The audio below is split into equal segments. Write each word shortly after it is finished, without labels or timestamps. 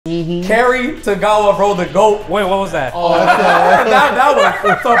Carry Tagawa rode the goat. Wait, what was that? Oh, that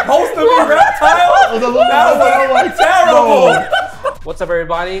was supposed to be reptile. That was terrible. What's up,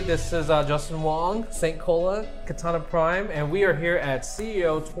 everybody? This is JWong, St. Cola, Kitana Prime, and we are here at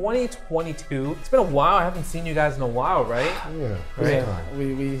CEO 2022. It's been a while. I haven't seen you guys in a while, right? Yeah.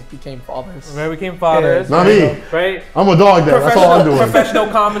 We became fathers. Right, we became fathers. Not me. Right? I'm a dog dad. That's all I'm doing. Professional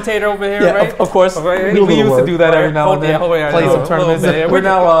commentator over here, Yeah, right? Of course. Right? We used to do that every now and then. Play some tournaments. We're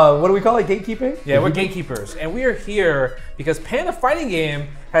now, what do we call it? Gatekeeping? Yeah, we're gatekeepers. And we are here because Panda Fighting Game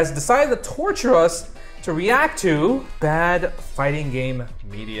has decided to torture us to react to bad fighting game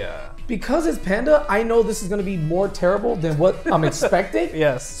media. Because it's Panda, I know this is going to be more terrible than what I'm expecting.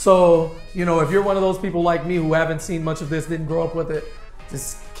 Yes. So, you know, if you're one of those people like me who haven't seen much of this, didn't grow up with it,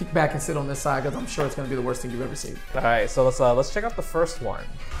 just kick back and sit on this side because I'm sure it's going to be the worst thing you've ever seen. All right, so let's check out the first one.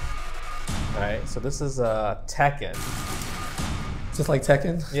 All right, so this is Tekken. Just like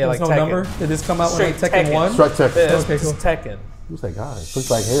Tekken? Yeah, like no Tekken. Number? Did this come out Straight when like Tekken 1? Strike Tekken. Yeah, Okay, cool. it's Tekken. Who's that guy?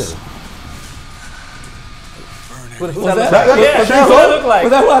 Looks like hair. Who's Was that? that? Yeah, That's that's what it looked like.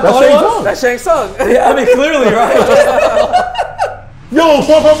 Was that what I thought it was? That's Shang Tsung. Yeah, I mean, clearly, right? Yo,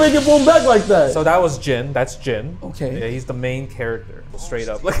 fuck, make it boom back like that. So that was Jin. That's Jin. Okay. Yeah, he's the main character. Straight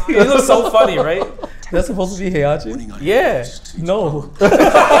up. Like, he looks so funny, right? That's supposed to be Heihachi? Yeah. No.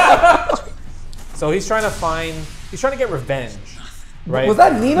 So he's trying to get revenge. Right? Was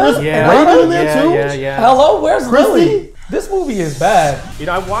that Nina? Yeah. Raiden in there yeah, too? Yeah. Hello, where's Christy? Lily? This movie is bad. You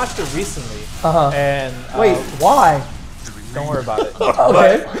know, I watched it recently. And Wait, why? don't worry about it.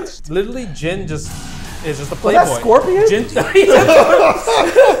 Okay. But literally, Jin is just a Was playboy. that Scorpion? Jin,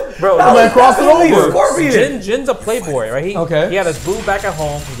 bro, Man, cross it over. Scorpion. Jin's a playboy, right? He had his boo back at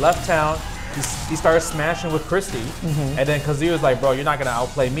home. He left town. He started smashing with Christy, and then because he was like, "Bro, you're not gonna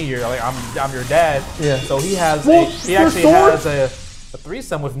outplay me. You're like, I'm your dad." Yeah. So he has he actually has a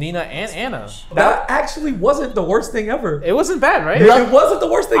threesome with Nina and Anna. That actually wasn't the worst thing ever. It wasn't bad, right? It wasn't the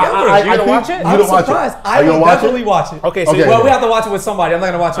worst thing ever. You gonna watch it? You I'm don't watch surprised. it. I will definitely watch it. Okay, so Okay. Well, we have to watch it with somebody. I'm not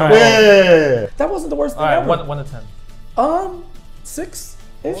gonna watch it. All alone. Yeah. That wasn't the worst thing all right, ever. 1 to 10. 6-ish.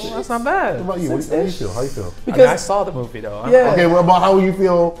 Well, that's not bad. What about you? How do you feel? How you feel? Because I saw the movie though. yeah. Okay, what about how you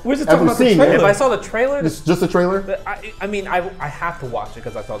feel? We're just after talking about the seeing trailer. it? If I saw the trailer, It's just a trailer? I mean, I have to watch it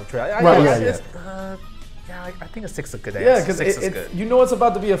because I saw the trailer. I think a 6 is a good answer. Yeah, because 6 is good. you know it's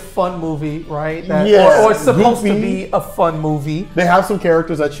about to be a fun movie, right? Yes. Or it's supposed to Goofy. be a fun movie. They have some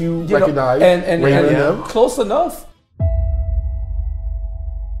characters that you You know, recognize. and Raiden and them. close enough.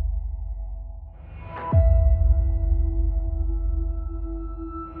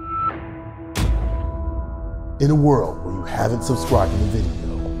 In a world where you haven't subscribed to the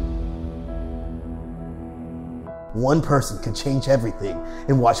video, one person can change everything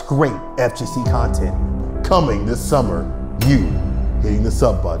and watch great FGC content. Coming this summer, you hitting the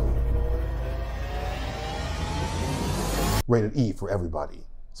sub button. Rated E for everybody,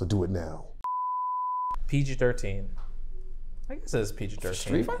 so do it now. PG-13. I guess it's PG-13.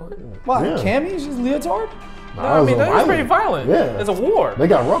 Street Fighter? Why? Yeah. Cammy's just leotard? No, I mean, that was pretty violent. Yeah. It's a war. They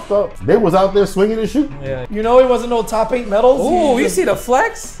got roughed up. They was out there swinging and shooting. Yeah. You know, it wasn't no top 8 medals. Ooh, you see the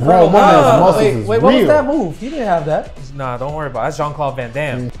flex? Bro, my man's muscles is Wait, what was real. that move? He didn't have that. Nah, don't worry about it. That's Jean-Claude Van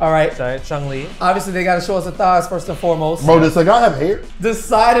Damme. All right. Sorry, Chun-Li. Obviously, they got to show us the thighs first and foremost. Bro, does the guy have hair?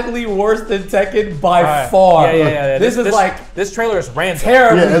 Decidedly worse than Tekken by All right. far. Yeah. This is like this trailer is random.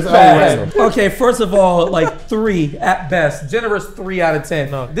 terribly Yeah, it's bad. random. Okay, first of all, like 3 at best. Generous 3 out of 10.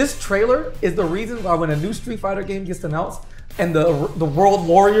 No. This trailer is the reason why when a new Street Fighter game gets announced and the World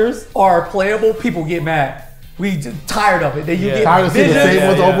Warriors are playable, people get mad. We just tired of it. Then you get Tired of seeing the visions same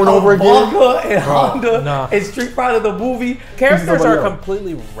ones yeah. over and over again? Blanca and Honda nah. and Street Fighter the movie. Characters somebody are else.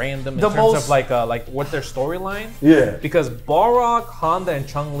 completely random in The terms most- of like what their storyline. Yeah. Because Balrog, Honda, and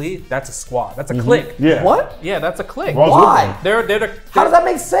Chun-Li, that's a squad. That's a clique. Yeah. What? Yeah, that's a clique. Bro, Why? They're How does that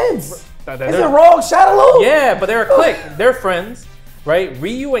make sense? they're- Is it wrong, Shadowloo? Yeah, but they're a clique. They're friends, right?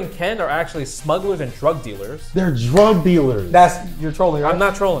 Ryu and Ken are actually smugglers and drug dealers. They're drug dealers. You're trolling, right? I'm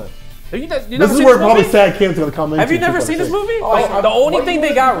not trolling. Have you This never is seen where this probably movie? Sad Kim's gonna come in. Have you never seen this movie? Like, the only thing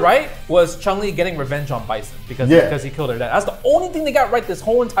they got right was Chun-Li getting revenge on Bison because he killed her dad. That's the only thing they got right this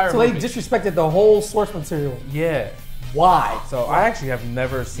whole entire So they movie. disrespected the whole source material. Yeah. Why? So I actually have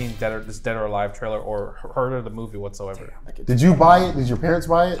never seen this Dead or Alive trailer or heard of the movie whatsoever. Did you buy it? Did your parents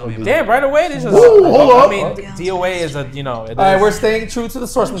buy it? Or did Damn, right away they just. Whoa, hold I up. mean, DOA is a it All right, is- we're staying true to the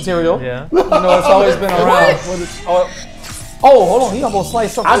source material. Yeah. You know, it's always been around. Oh, hold on, he almost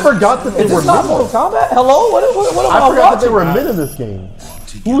sliced something. I forgot that they Is were this not men. Mortal Kombat? Hello? What am I I forgot that watching? they were men in this game.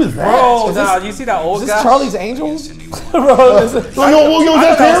 Who is that? Bro, Is nah, this- you see that old Is guy? this Charlie's Angels? Bro, is it- Oh, no, was I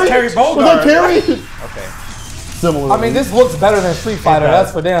that thought that Terry? was Terry Was that Bogard. Terry? Okay. similar. I mean, this looks better than Street Fighter.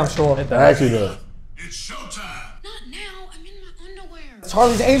 That's for damn sure. It actually does. It's showtime. Not now. I'm in my underwear.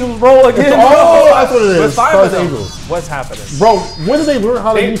 Charlie's Angels roll again. Oh, that's what it is. Charlie's Angels. What's happening? Bro, when did they learn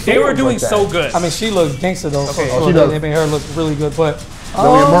how to use They were doing like so good. I mean, she looks gangster though. Okay. So She does. They made her look really good, but The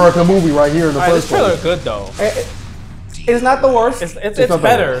American movie right here in the This first trailer place. is good though. it's not the worst. It's not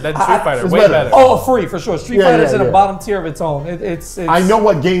better bad. than Street Fighter. it's Way better. better. Oh, free for sure. Street Yeah, Fighter's yeah, in a yeah. bottom tier of its own. It's I know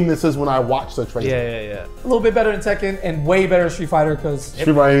what game this is when I watch the trailer. Yeah. a little bit better than Tekken and way better than Street Fighter because Street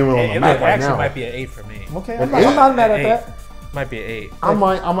Fighter ain't even on the It map right actually now. might be an 8 for me. okay, I'm not mad at Eight. that. Might be an 8. I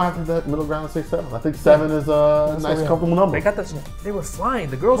might have to that middle ground and say 7. I think 7 is a nice real. comfortable number. They got the. They were flying.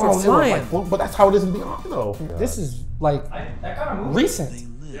 The girls Bro, were they were flying. like, well, but that's how it is in Beyond, though. This is like recent.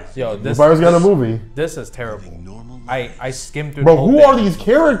 Yo, this. Byron's got a movie. This is terrible. I skimmed through. Bro, the whole who thing. are these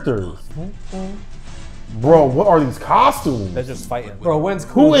characters? Bro, what are these costumes? They're just fighting. Bro, when's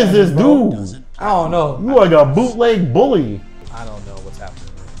Who cool is Guns, this bro? dude? I don't know. You like a bootleg bully. I don't know what's happening.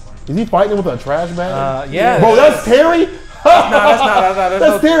 Is he fighting with a trash bag? Yeah. Bro, that's Terry? No, that's not.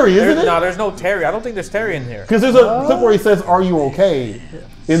 That's Terry, isn't it? No, there's no Terry. I don't think there's Terry in here. Because there's a clip where he says, "Are you okay?"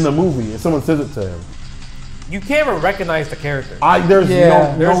 in the movie, and someone says it to him. You can't even recognize the character. There's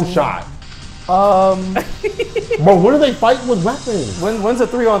Yeah. no shot. Bro, what are they fighting with weapons? When's a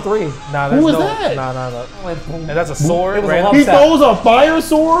 3-on-3? Nah, there's Who is no. that? No. And And that's a sword. It was a random. lump He set. throws a fire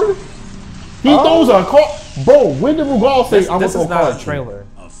sword? He throws a car. Bro, when did Rugal say, I'm This gonna is throw not a a car? trailer.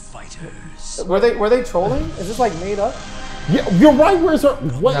 Were they trolling? Is this like made up? Yeah, you're right. Where's her?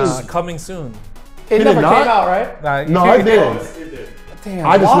 What Nah, is? coming soon. It Did it never not? came out, right? Nah, No, I did. Damn,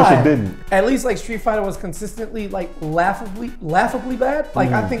 I just wish why? it didn't. At least like Street Fighter was consistently like laughably bad.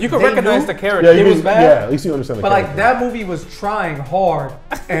 Like I think You can they recognize knew, the character. Yeah, It was bad. Yeah, at least you understand the But like character. that movie was trying hard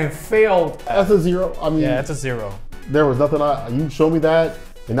and failed. That's a 0. I mean, Yeah, it's a 0. there was nothing. You show me that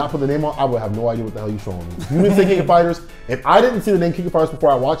and not put the name on, I would have no idea what the hell you're showing me. You didn't say King of Fighters. If I didn't see the name King of Fighters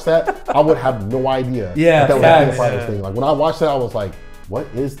before I watched that, I would have no idea. Yeah, that was a King of facts. Fighters thing. Like when I watched that, I was like, "What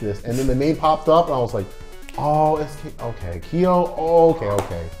is this?" And then the name popped up, and I was like, "Oh, it's okay, Kyo. Oh,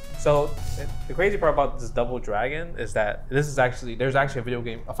 okay." So the crazy part about this Double Dragon is that there's actually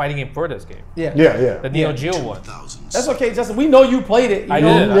a fighting game for this game. Yeah. Yeah. The Neo Geo one. That's okay, Justin. We know you played it. You I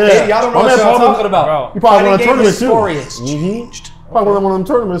know? did. Yeah. Y'all don't know Oh, what that's y'all probably- talking about. Bro. You probably won a Fighting game tournament too. historians. Probably won one of them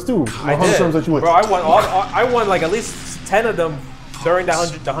tournaments too. I did. Tournaments that you went. Bro, I won like at least 10 of them during the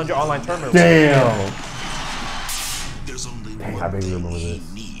 100 online tournament. Damn. There's only I one vaguely thing remember he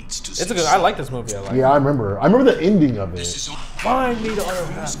this. needs to It's a good. I like this movie. I like. Yeah, I remember. I remember the ending of it. Find me the other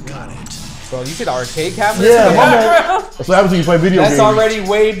half. Bro, you see the arcade cabinet? Yeah, in the my man. background? That's what happens when you play video That's games. already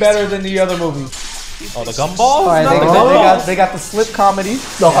way better than the other movies. Oh, the gumballs? All right, Not the they gumballs. got the slip comedy.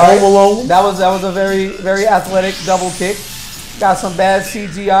 The All right. Home Alone. That was a very athletic double kick. Got some bad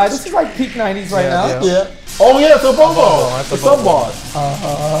CGI. This is like peak 90s right now. yeah. Yeah. Oh yeah, it's a Bobo. That's a It's Bobo. a boss.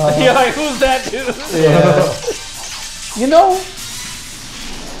 Yeah, like, who's that dude? Yeah. You know,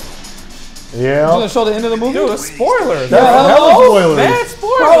 you Yeah. gonna show the end of the movie? Dude, spoilers. That's hella spoilers. Bad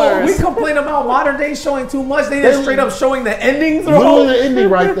Bro, spoilers. we complain about modern day showing too much. They just straight up showing the endings. Literally the ending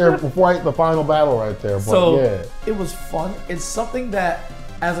right there before the final battle right there. But So yeah. it was fun. It's something that,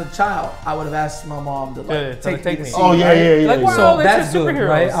 as a child, I would have asked my mom to Yeah, like take me to me. see. Oh yeah, right? yeah, yeah. Like, yeah. wow. So they're that's just good, superheroes.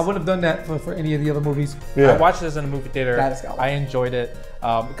 right? I wouldn't have done that for any of the other movies. Yeah. I watched this in a movie theater. That is got I enjoyed it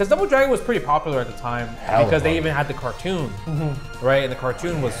because Double Dragon was pretty popular at the time Hella because they popular. even had the cartoon, right? And the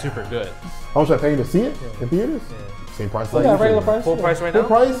cartoon was super good. How much I paying to see it in theaters? Same price. Like Yeah, usually. regular price. Full price right Full now?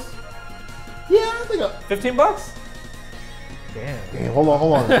 price? Yeah, I think. $15? Damn. Damn, hold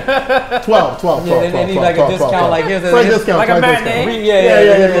on. 12. Yeah, they need like a discount, like here's a Slight discount, like a slight matinee?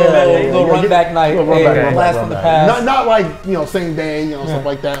 discount. Little run back night. Little Hey, run back, blast run from the back. past. Not like same day, stuff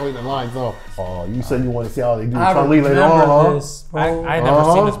like that. Waiting in line. So, you said you want to see how they do I Chun-Li later remember on, huh? this, bro. I never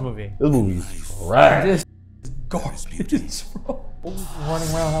seen this movie. This movie's rad. This garbage, bro.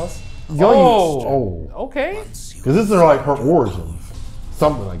 Running roundhouse. Oh, Okay. because this is like her origins.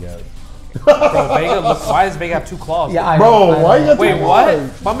 Something, I guess. Bro, Vega, why does Vega have 2 claws? Yeah, I Bro, know, I why know. you got Wait, two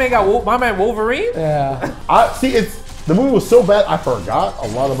what? claws? My man Wolverine? Yeah. I see. The movie was so bad, I forgot a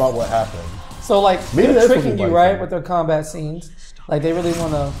lot about what happened. So like Maybe they're that's what tricking he you, likes, right, man. with their combat scenes. Like they really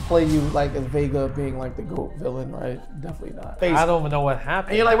want to play you like as Vega being like the GOAT villain, right? Definitely not. I don't even know what happened.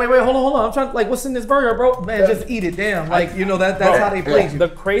 And you're like, wait, hold on. I'm trying. Like, what's in this burger, bro? Man, just eat it. Damn. Like, that's Bro, how they played you. The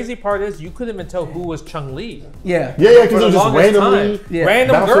crazy part is you couldn't even tell who was Chun-Li. Yeah. Yeah, For because it the was just longest randomly. time. Yeah.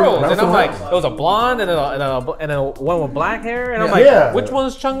 Random Bouncing- girls. And bouncing I'm like, around. it was a blonde and a one with black hair. And I'm Yeah. like, Yeah. which one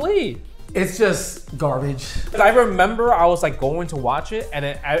is Chun-Li? It's just garbage. I remember I was like going to watch it, and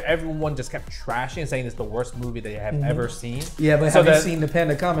then everyone just kept trashing and saying it's the worst movie they have ever seen. Yeah, but have you seen the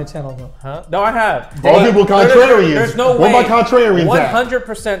Panda comment channel though? Huh? No, I have. All people contrarians. There's no way. way. What about contrarians?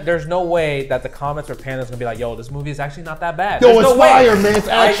 100%. There's no way that the comments or Panda's gonna be like, "Yo, this movie is actually not that bad." Yo, it's fire, man. It's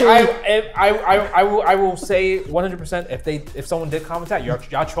actually. I will say 100%. If someone did comment that,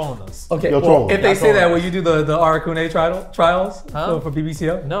 y'all trolling us. Okay, You're well, trolling. if they say that, will you do the Arakune trials for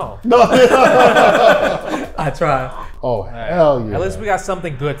BBCO? No. I try. Oh, hell yeah. At least we got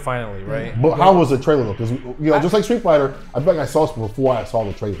something good finally, right? But how was the trailer though? Because just like Street Fighter, I feel like I saw this before I saw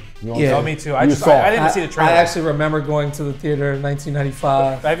the trailer. You know what I'm Oh, saying? me too. You I saw it. didn't see the trailer. I actually remember going to the theater in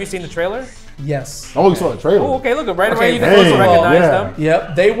 1995. Have you seen the trailer? Yes. I only saw the trailer. Oh, okay. Look, right Okay, away you can first also of all, recognize yeah. them.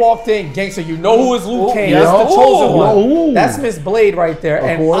 Yep, they walked in, gangster. You know who is Liu Kang? yeah. That's the chosen one. Ooh. That's Miss Blade right there,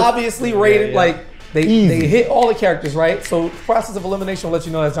 and course. obviously rated yeah. like they Easy. hit all the characters right. So process of elimination will let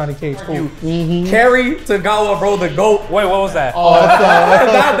you know that's Johnny Cage. Cool. Carry Tagawa, bro, the goat. Wait, what was that? Oh,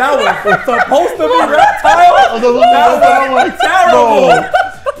 that's that was supposed to be reptile. That was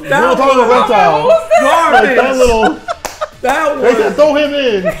terrible. We're talking about reptile. Like that little. That They said was throw him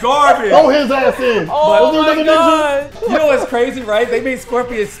in. garbage. Throw his ass in. Oh Was there my another ninja? god! You know what's crazy, right? They made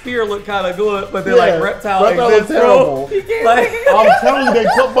Scorpion's spear look kind of good, but they're Yeah, like reptile Reptile exists, looks bro. terrible. Like, I'm telling you, they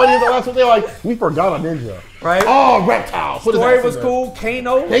put Buddy in the last one. They're like, we forgot a ninja. right? Oh, reptile. Put his Story ass was in cool.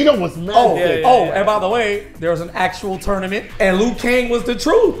 Kano. there. Kano was mad. Oh, good. and by the way, there was an actual tournament, and Liu Kang was the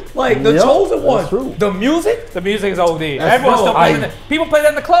truth, like the Yep, chosen that's one. true. The music, The music is OD. Everyone's still bro, playing it. People play that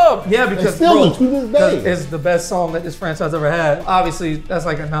in the club. yeah, because still bro, do to this day. 'cause it's the best song that this franchise ever had. Obviously, that's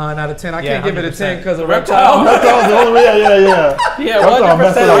like a 9 out of 10. I Yeah, can't give it a 10 100%. because of Reptile. Reptile. Reptile's the only way. Yeah. Yeah, Reptile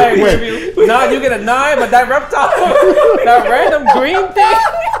messed it 100%. up Hey, quick. Nah, you get a 9, but that reptile, that random green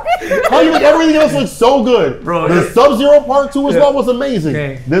thing. How you make everything else look so good? Bro, The yeah. Sub-Zero Part 2 as well was amazing.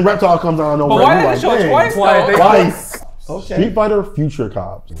 Okay. Then Reptile comes out of nowhere. But why and did you're they show it dang. twice? Why they- Twice. Okay. Street Fighter Future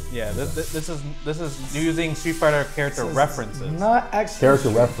Cops. Yeah, this is using Street Fighter character references. Not actually Character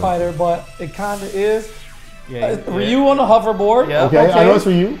Street reference. Fighter, but it kind of is. Yeah, Ryu on the hoverboard. Yeah. Okay, I know it's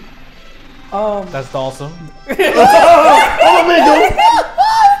for you. That's Dawson. Oh, man,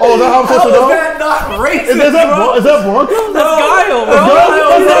 oh, is that how I'm supposed to How know? is that not racist, Is that Bronco? That's Guile, bro.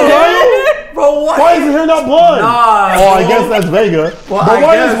 Is that Guile? Bro, what? Why is his hair not blonde? Nah, Oh, I bro. guess that's Vega. Well, but I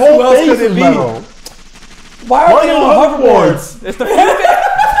why guess. his Who whole else face could it is be? metal? Why are Why they are on they on hoverboards? It's the future.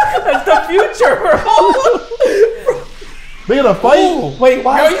 It's the future, bro. They gonna fight? Wait,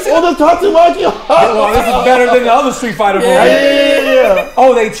 why? Oh, the Tatsumaki. Well, this is better than the other Street Fighter movie. Yeah.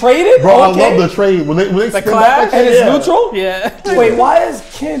 Oh, they traded? Bro, Okay. I love the trade. When they spin clash? back that And shit, it's yeah. neutral? Yeah. Wait, why is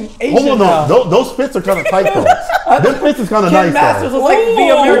Ken Asian Hold on, now? no. Those fits are kind of tight, though. Them fits is kind of Ken nice, Masters though. was like the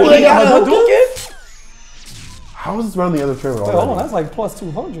Ooh, American they got Hadouken? How is this around the other trailer Hold on, already? that's like plus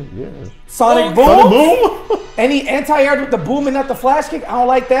 200. Yeah. Sonic Sonic Boom? Boom? Any anti-air with the boom and not the flash kick? I don't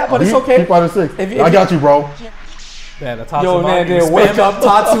like that, but it's Street okay. Fighter 6. If you- I got you, bro. Yeah, the Tatsumaki. Yo, man, was dude, wake spamming. up,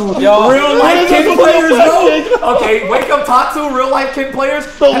 Tatsu. Yo. Real life This is Ken what players the know. flash Okay, wake up, Tatsu. Real life Ken players.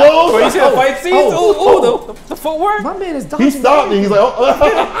 The low. Oh, you see the fight scenes? Oh, Ooh, the footwork. My man is dodging. He stopped me. He's like,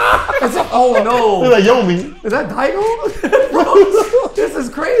 oh. Is it- oh He's no. like, yo, me. Is that Daigo? Bro, this is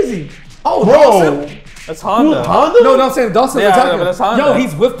crazy. Oh, Bro. Dawson. That's Honda. Honda? No, I'm saying Dawson's Yeah, attacking. but that's Honda. Yo,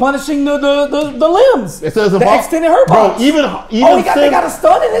 he's whip punishing the limbs. It says the about, extended hurt bro, box. even Oh, they got a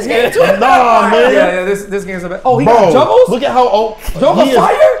stun in this game too. Nah, man. Yeah, this game's a bit. Oh, he Bro, got juggles. look at how Juggle he is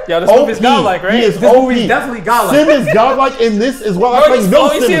fire. Yeah, this OP. movie's godlike, right? He is This OP. movie's definitely godlike. Sim is godlike in this as well. I Bro, like he's no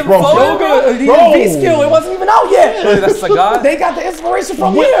slow. You Sim see is him broken. flowing? Yoga, V skill. It wasn't even out yet. That's the god. They got the inspiration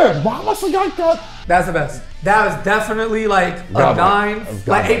from What? here. Why must I got that? That's the best. That was definitely like a Godlike. 9, That's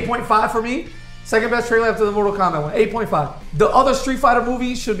like godlike. 8.5 for me. Second best trailer after the Mortal Kombat one, 8.5. The other Street Fighter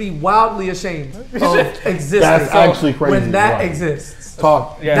movies should be wildly ashamed of existing. That's actually crazy, when that right. exists.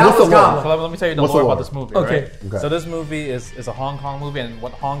 Talk. Yeah, That What's was the lore? godlike. So let me tell you the What's lore the about lore? this movie, Okay. right? Okay. So this movie is a Hong Kong movie, and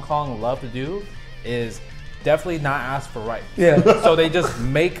what Hong Kong love to do is definitely not ask for rights. Yeah. So they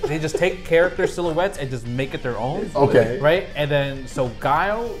just take character silhouettes and just make it their own. Okay. Right? And then so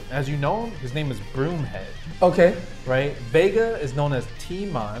Guile, as you know, his name is Broomhead. Okay. Right? Vega is known as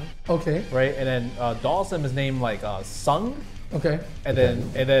T-Mon, Okay. right? And then Dawson is named like Sung. Okay. And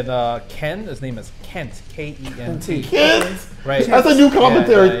then Ken, his name is Kent, K-E-N-T. Kent. Right? That's a new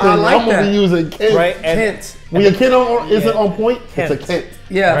commentary Yeah, yeah, thing. I like I'm gonna that. be using Kent. Right? And, Kent. When your kid isn't on point, Kent. it's a Kent.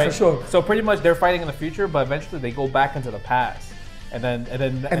 Yeah, right? for sure. So pretty much they're fighting in the future, but eventually they go back into the past. And And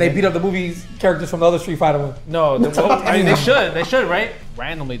they beat up the movie's characters from the other Street Fighter one. No, I mean they should, right?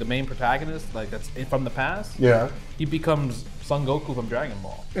 Randomly, the main protagonist, like that's from the past. Yeah. He becomes Son Goku from Dragon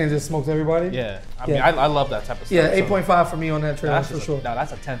Ball. And just smokes everybody? Yeah. I mean, I love that type of stuff. Yeah, 8.5 for me on that trailer, for sure. No,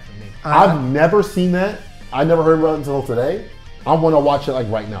 that's a 10 for me. I've never seen that. I never heard about it until today. I want to watch it like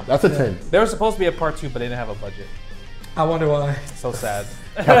right now. That's a 10. There was supposed to be a part 2, but they didn't have a budget. I wonder why. So sad.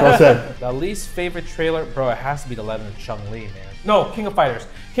 Capo said. The least favorite trailer, bro, it has to be the Legend of Chun-Li, man. No, King of Fighters.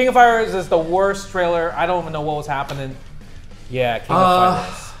 King of Fighters is the worst trailer. I don't even know what was happening. Yeah, King of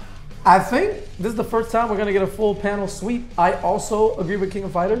Fighters. I think this is the first time we're gonna get a full panel sweep. I also agree with King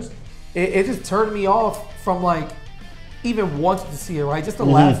of Fighters. It just turned me off from like even wanting to see it, right? Just to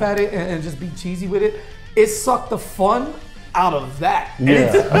laugh at it and just be cheesy with it. It sucked the fun out of that. And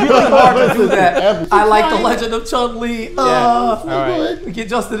it's really hard to do that. I like the Legend of Chun-Li. All right. We get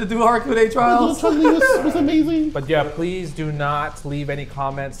Justin to do Harakune Trials. Chun-Li was amazing. But yeah, please do not leave any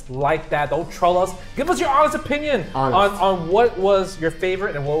comments like that. Don't troll us. Give us your honest opinion on what was your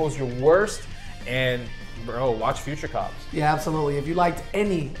favorite and what was your worst. And bro, watch Future Cops. Yeah, absolutely. If you liked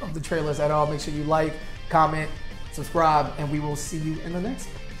any of the trailers at all, make sure you like, comment, subscribe, and we will see you in the next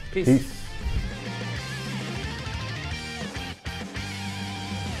one. Peace. Peace.